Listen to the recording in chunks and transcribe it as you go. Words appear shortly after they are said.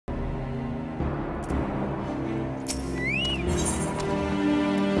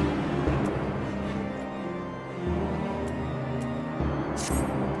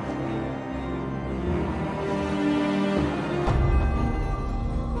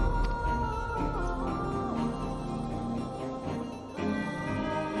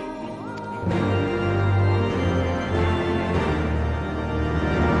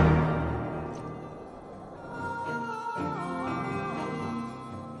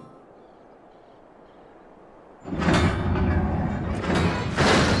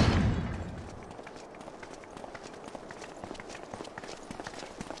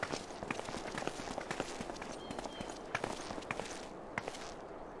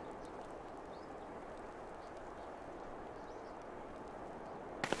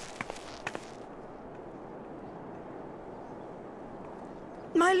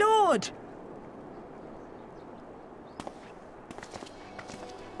My lord!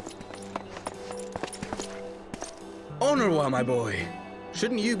 Au revoir, my boy.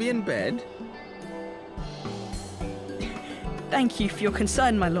 Shouldn't you be in bed? Thank you for your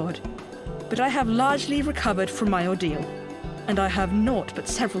concern, my lord. But I have largely recovered from my ordeal, and I have naught but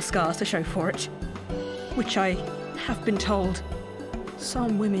several scars to show for it, which I have been told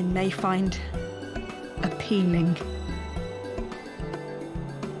some women may find appealing.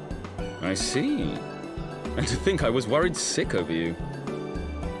 I see. And to think I was worried sick over you.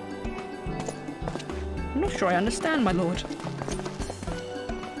 I'm not sure I understand, my lord.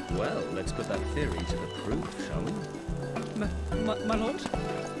 Well, let's put that theory to the proof, shall we? My lord?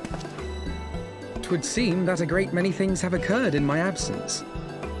 'Twould seem that a great many things have occurred in my absence.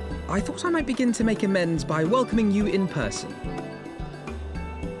 I thought I might begin to make amends by welcoming you in person.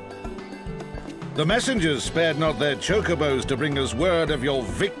 The messengers spared not their chocobos to bring us word of your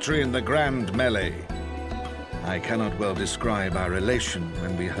victory in the grand melee. I cannot well describe our elation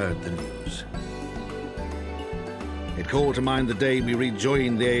when we heard the news. It called to mind the day we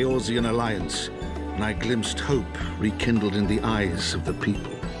rejoined the Eorzean alliance, and I glimpsed hope rekindled in the eyes of the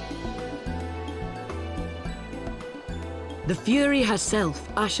people. The Fury herself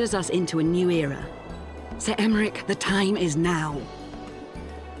ushers us into a new era. Sir Emmerich, the time is now.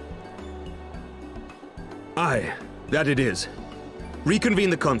 Aye, that it is. Reconvene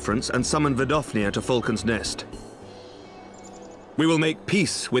the conference and summon Vidofnir to Falcon's Nest. We will make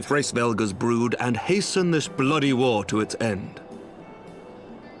peace with Hraesvelga's brood and hasten this bloody war to its end.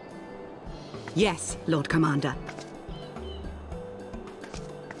 Yes, Lord Commander.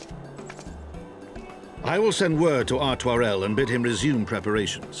 I will send word to Artoirel and bid him resume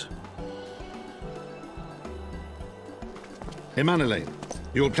preparations. Emmanuel,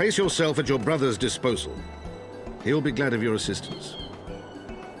 you will place yourself at your brother's disposal. He will be glad of your assistance.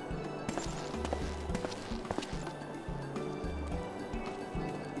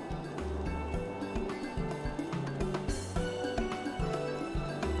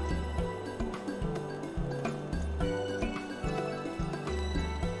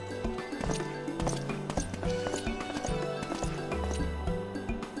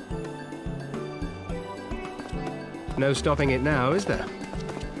 No stopping it now, is there?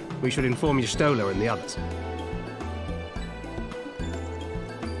 We should inform Y'shtola and the others.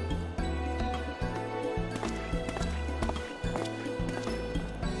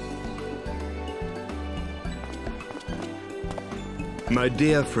 My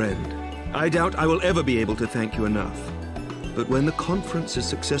dear friend, I doubt I will ever be able to thank you enough. But when the conference is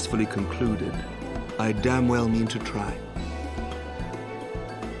successfully concluded, I damn well mean to try.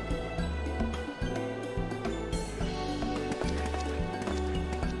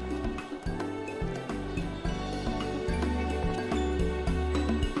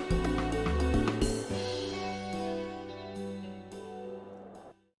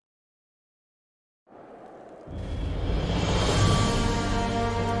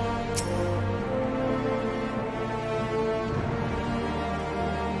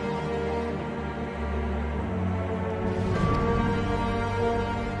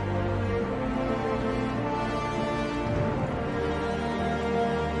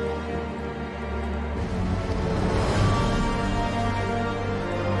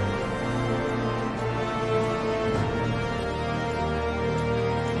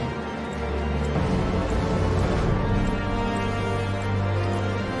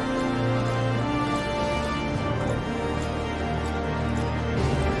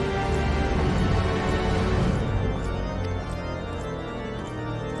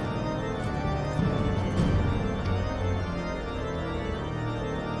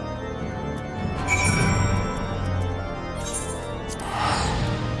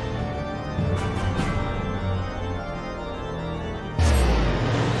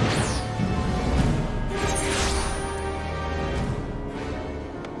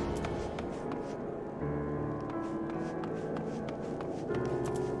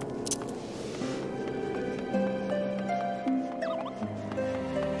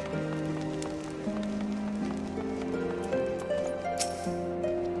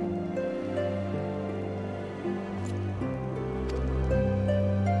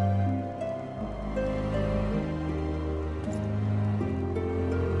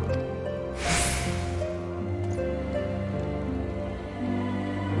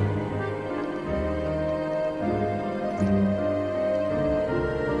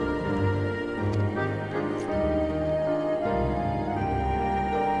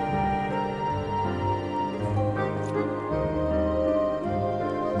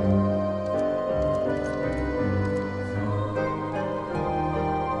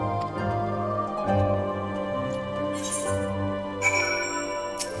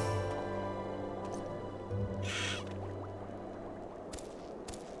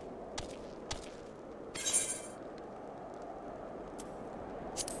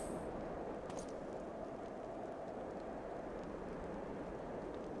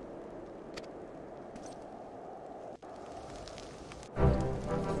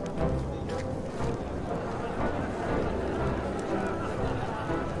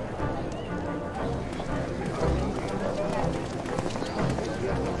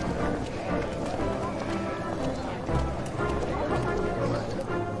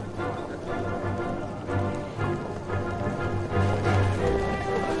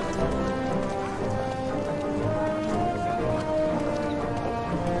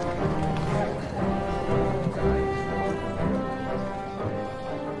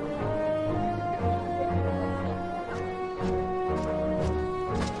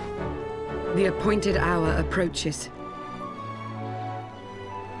 The appointed hour approaches.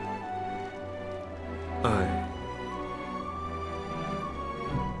 Aye.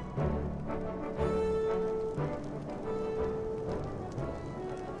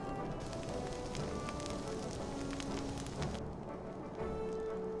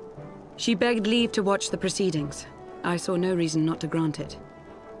 She begged leave to watch the proceedings. I saw no reason not to grant it.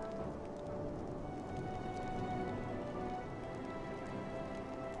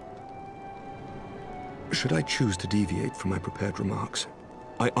 Should I choose to deviate from my prepared remarks,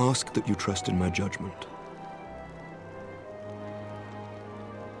 I ask that you trust in my judgment.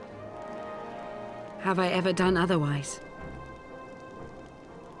 Have I ever done otherwise?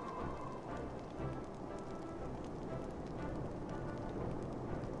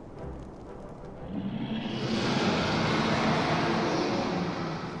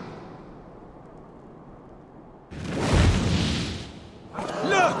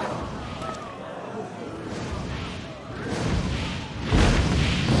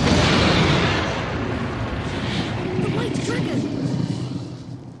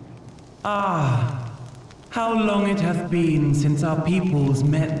 How long it hath been since our peoples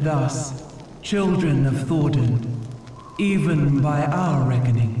met thus, children of Thordan, even by our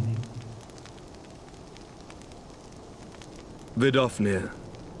reckoning. Vidofnir,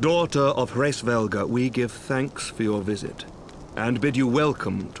 daughter of Hraesvelga, we give thanks for your visit, and bid you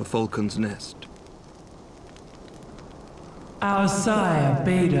welcome to Falcon's Nest. Our sire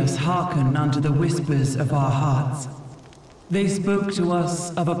bade us hearken unto the whispers of our hearts. They spoke to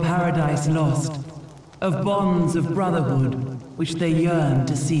us of a paradise lost, of bonds of brotherhood which they yearn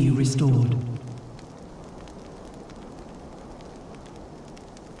to see restored.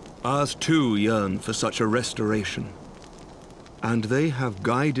 Ours too yearn for such a restoration, and they have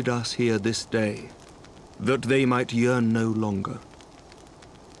guided us here this day, that they might yearn no longer.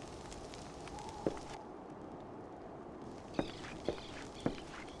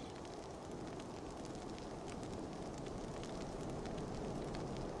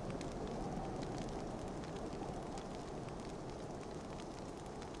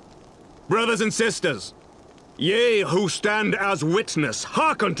 Brothers and sisters, ye who stand as witness,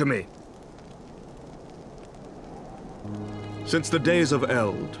 hearken to me! Since the days of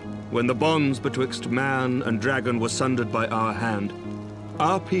Eld, when the bonds betwixt man and dragon were sundered by our hand,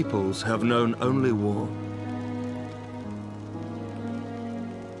 our peoples have known only war.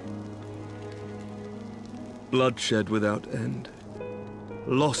 Bloodshed without end,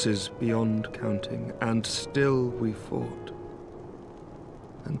 losses beyond counting, and still we fought.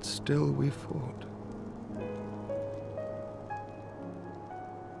 And still we fought.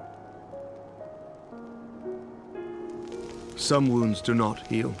 Some wounds do not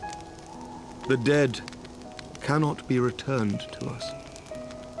heal. The dead cannot be returned to us.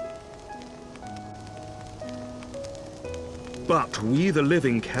 But we, the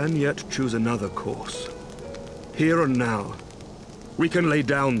living, can yet choose another course. Here and now, we can lay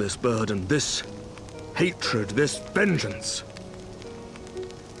down this burden, this hatred, this vengeance.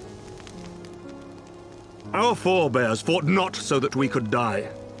 Our forebears fought not so that we could die,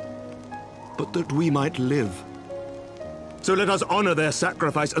 but that we might live. So let us honor their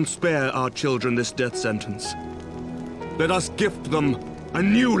sacrifice and spare our children this death sentence. Let us gift them a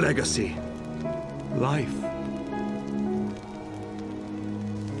new legacy, life.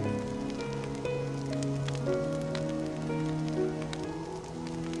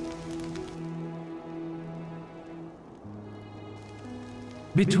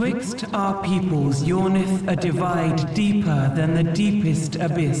 Betwixt our peoples yawneth a divide deeper than the deepest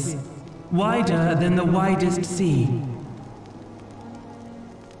abyss, wider than the widest sea.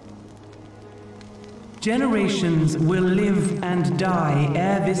 Generations will live and die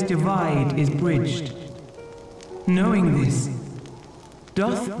ere this divide is bridged. Knowing this,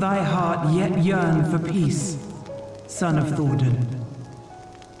 doth thy heart yet yearn for peace, son of Thordan?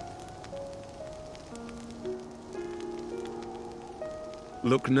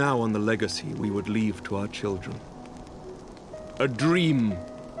 Look now on the legacy we would leave to our children. A dream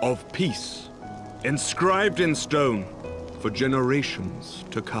of peace, inscribed in stone for generations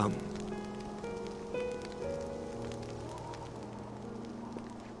to come.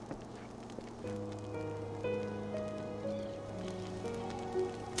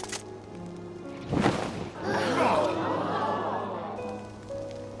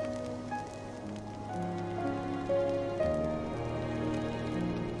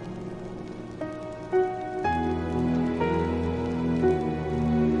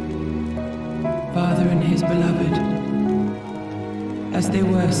 Father and his beloved, as they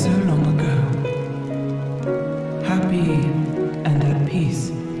were so long ago, happy and at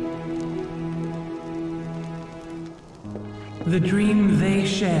peace. The dream they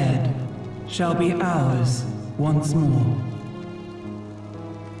shared shall be ours once more.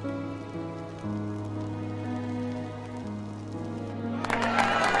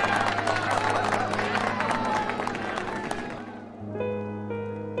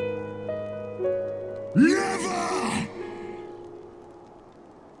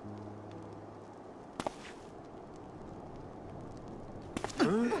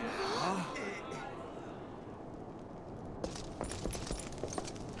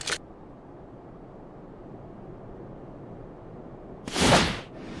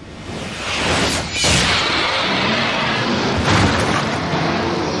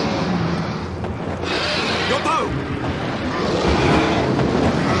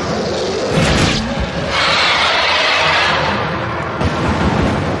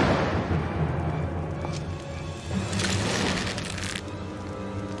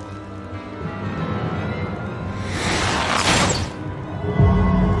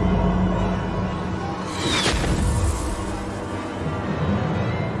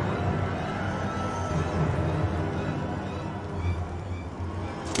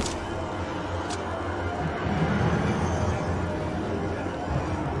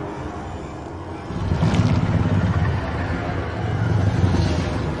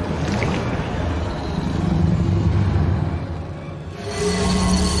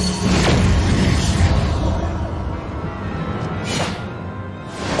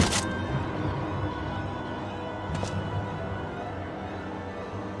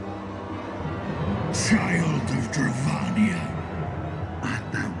 Child of Dravania,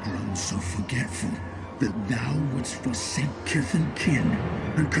 art thou grown so forgetful that thou wouldst forsake kith and kin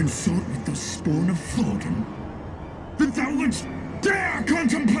and consort with the spawn of Thornton? That thou wouldst dare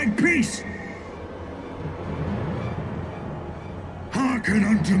contemplate peace? Hearken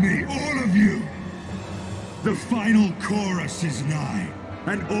unto me, all of you! The final chorus is nigh,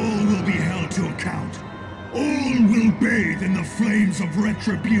 and all will be held to account. All will bathe in the flames of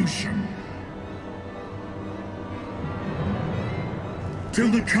retribution. Till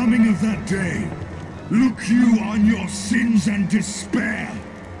the coming of that day, look you on your sins and despair,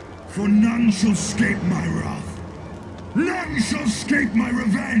 for none shall escape my wrath. None shall escape my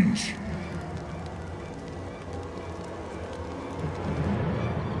revenge!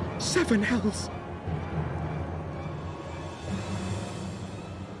 7 hells.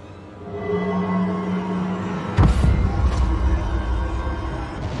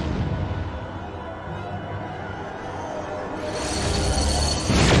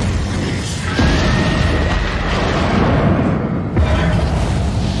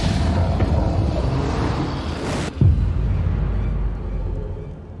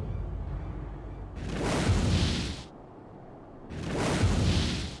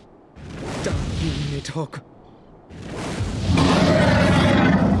 Nidhogg.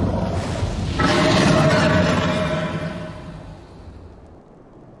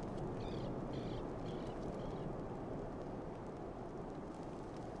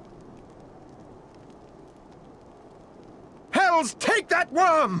 Hells, take that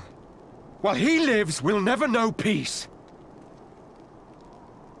worm! While he lives, we'll never know peace.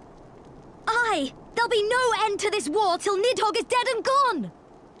 Aye! There'll be no end to this war till Nidhogg is dead and gone!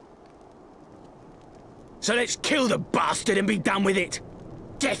 So let's kill the bastard and be done with it!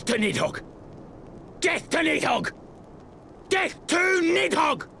 Death to Nidhogg! Death to Nidhogg! Death to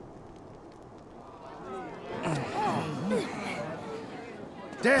Nidhogg!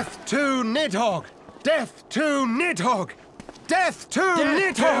 Death to Nidhogg! Death to Nidhogg! Death to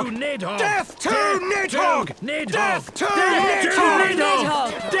Nidhogg! Death to Nidhogg! Death to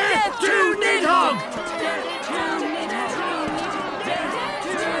Nidhogg! Death to Nidhogg!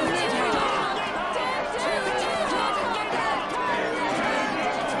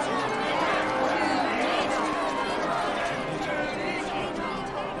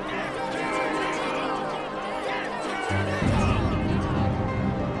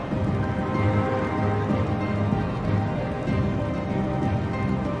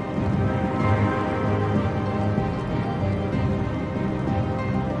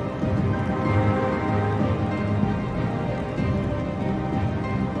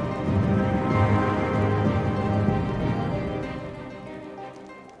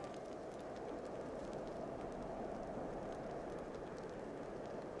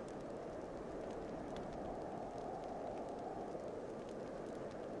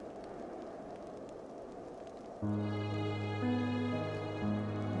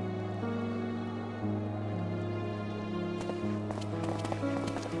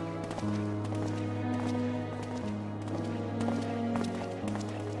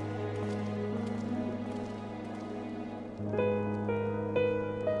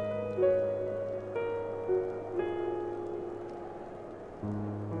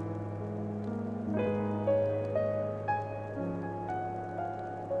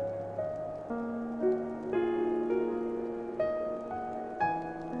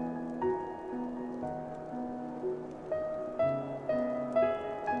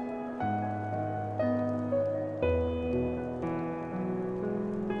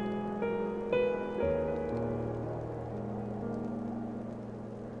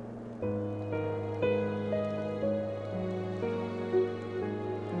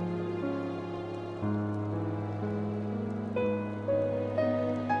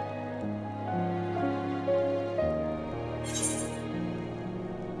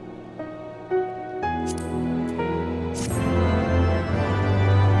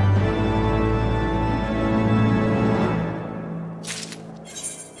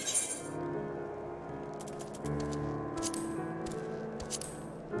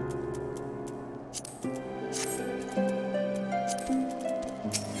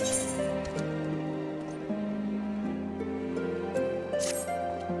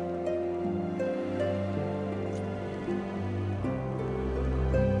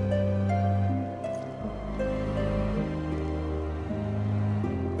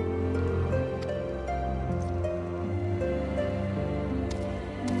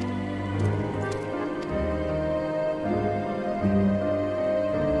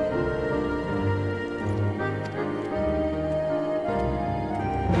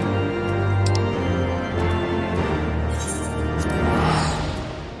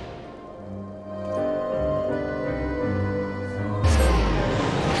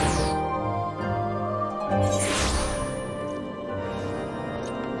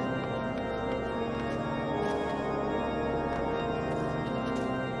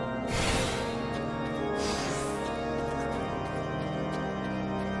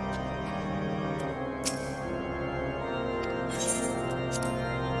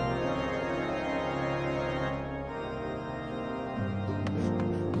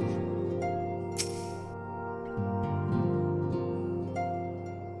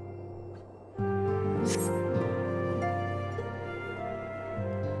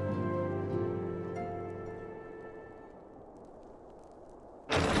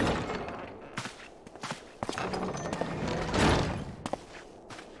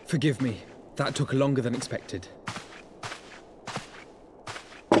 Forgive me. That took longer than expected.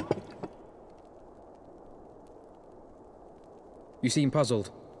 You seem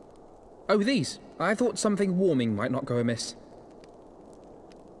puzzled. Oh, these. I thought something warming might not go amiss.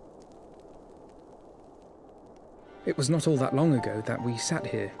 It was not all that long ago that we sat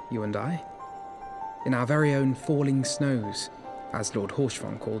here, you and I. In our very own falling snows, as Lord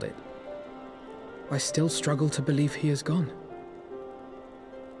Horshvon called it. I still struggle to believe he is gone.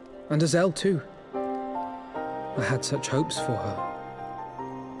 And Azelle too. I had such hopes for her.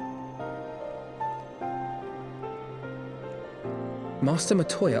 Master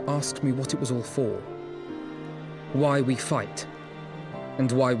Matoya asked me what it was all for. Why we fight.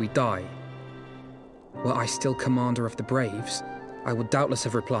 And why we die. Were I still commander of the Braves, I would doubtless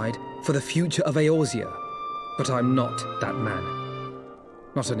have replied, for the future of Eorzea. But I'm not that man.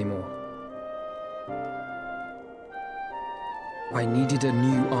 Not anymore. I needed a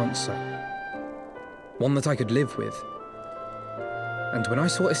new answer. One that I could live with. And when I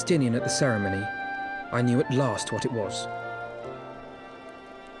saw Estinian at the ceremony, I knew at last what it was.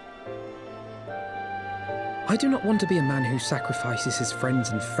 I do not want to be a man who sacrifices his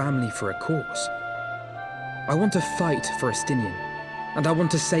friends and family for a cause. I want to fight for Estinian, and I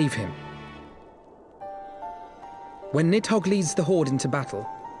want to save him. When Nidhogg leads the Horde into battle,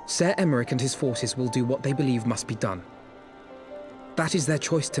 Ser Emeric and his forces will do what they believe must be done. That is their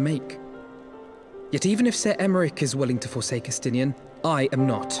choice to make. Yet even if Ser Emeric is willing to forsake Estinian, I am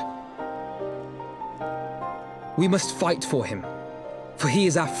not. We must fight for him, for he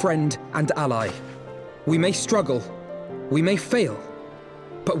is our friend and ally. We may struggle, we may fail,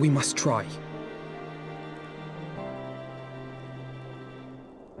 but we must try.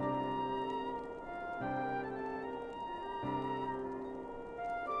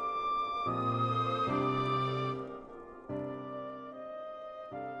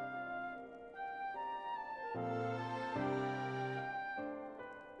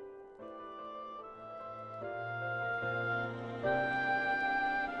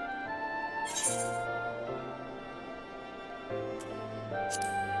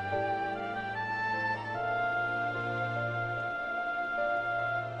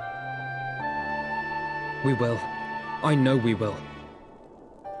 We will. I know we will.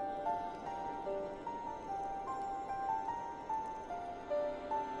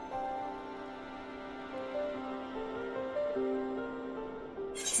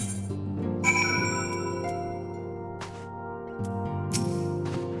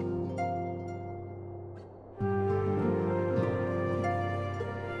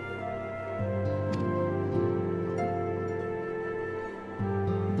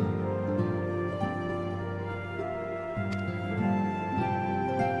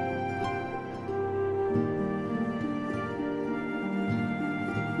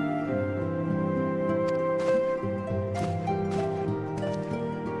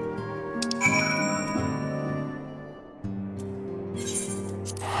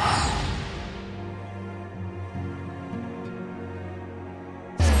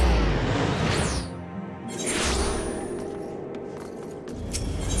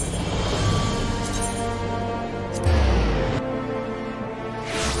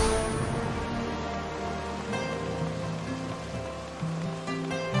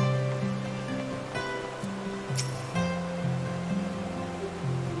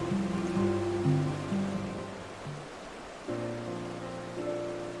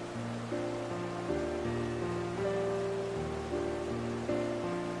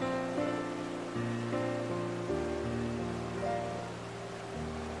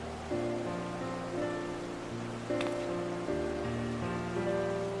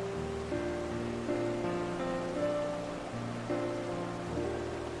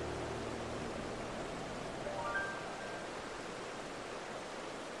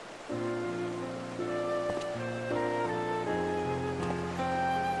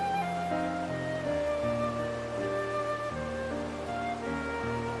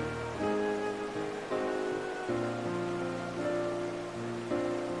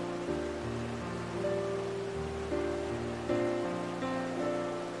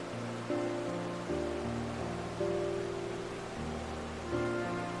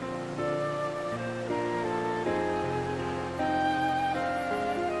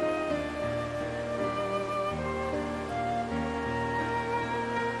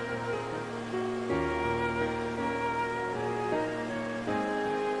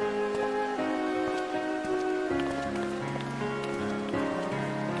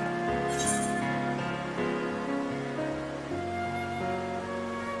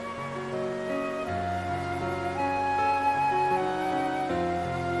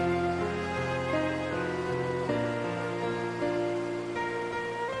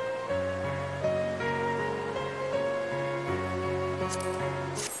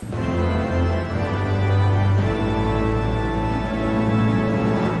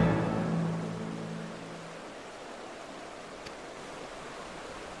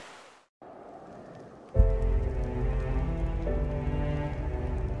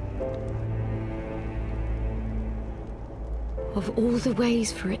 Of all the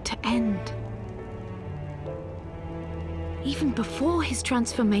ways for it to end. Even before his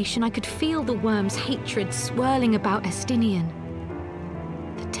transformation, I could feel the worm's hatred swirling about Estinian.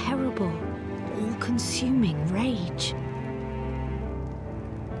 The terrible, all-consuming rage.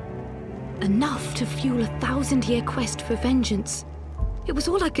 Enough to fuel a 1000-year quest for vengeance. It was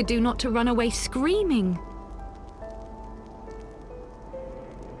all I could do not to run away screaming.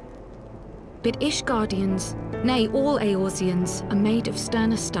 But Ishgardians, nay, all Eorzeans, are made of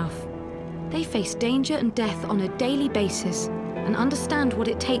sterner stuff. They face danger and death on a daily basis, and understand what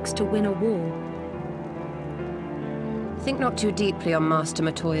it takes to win a war. Think not too deeply on Master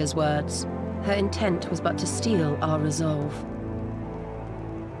Matoya's words. Her intent was but to steal our resolve.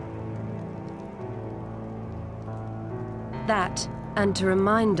 That, and to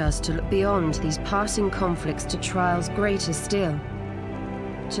remind us to look beyond these passing conflicts to trials greater still.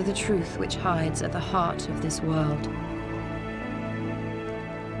 To the truth which hides at the heart of this world.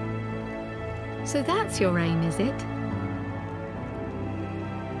 So that's your aim, is it?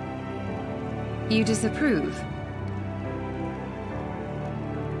 You disapprove?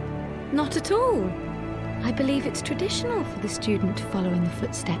 Not at all. I believe it's traditional for the student to follow in the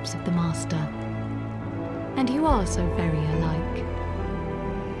footsteps of the master. And you are so very alike.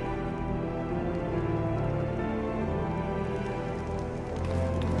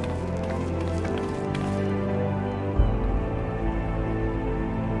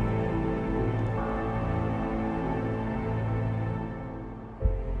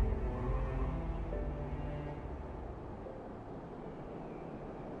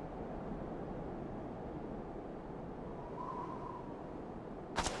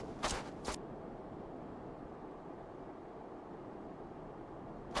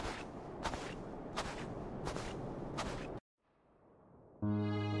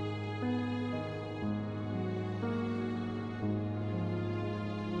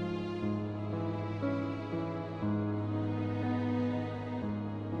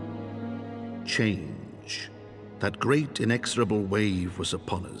 Change. That great inexorable wave was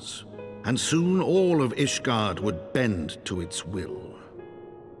upon us, and soon all of Ishgard would bend to its will.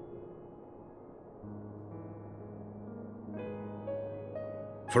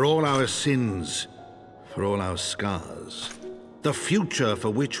 For all our sins, for all our scars, the future for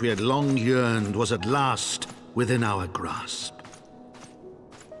which we had long yearned was at last within our grasp.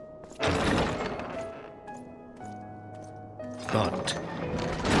 But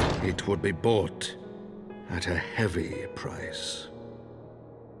it would be bought at a heavy price.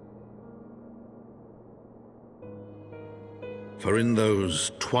 For in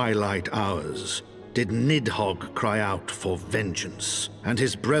those twilight hours did Nidhogg cry out for vengeance, and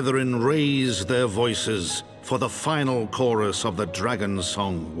his brethren raise their voices for the final chorus of the Dragon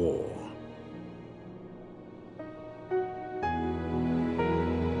Song War.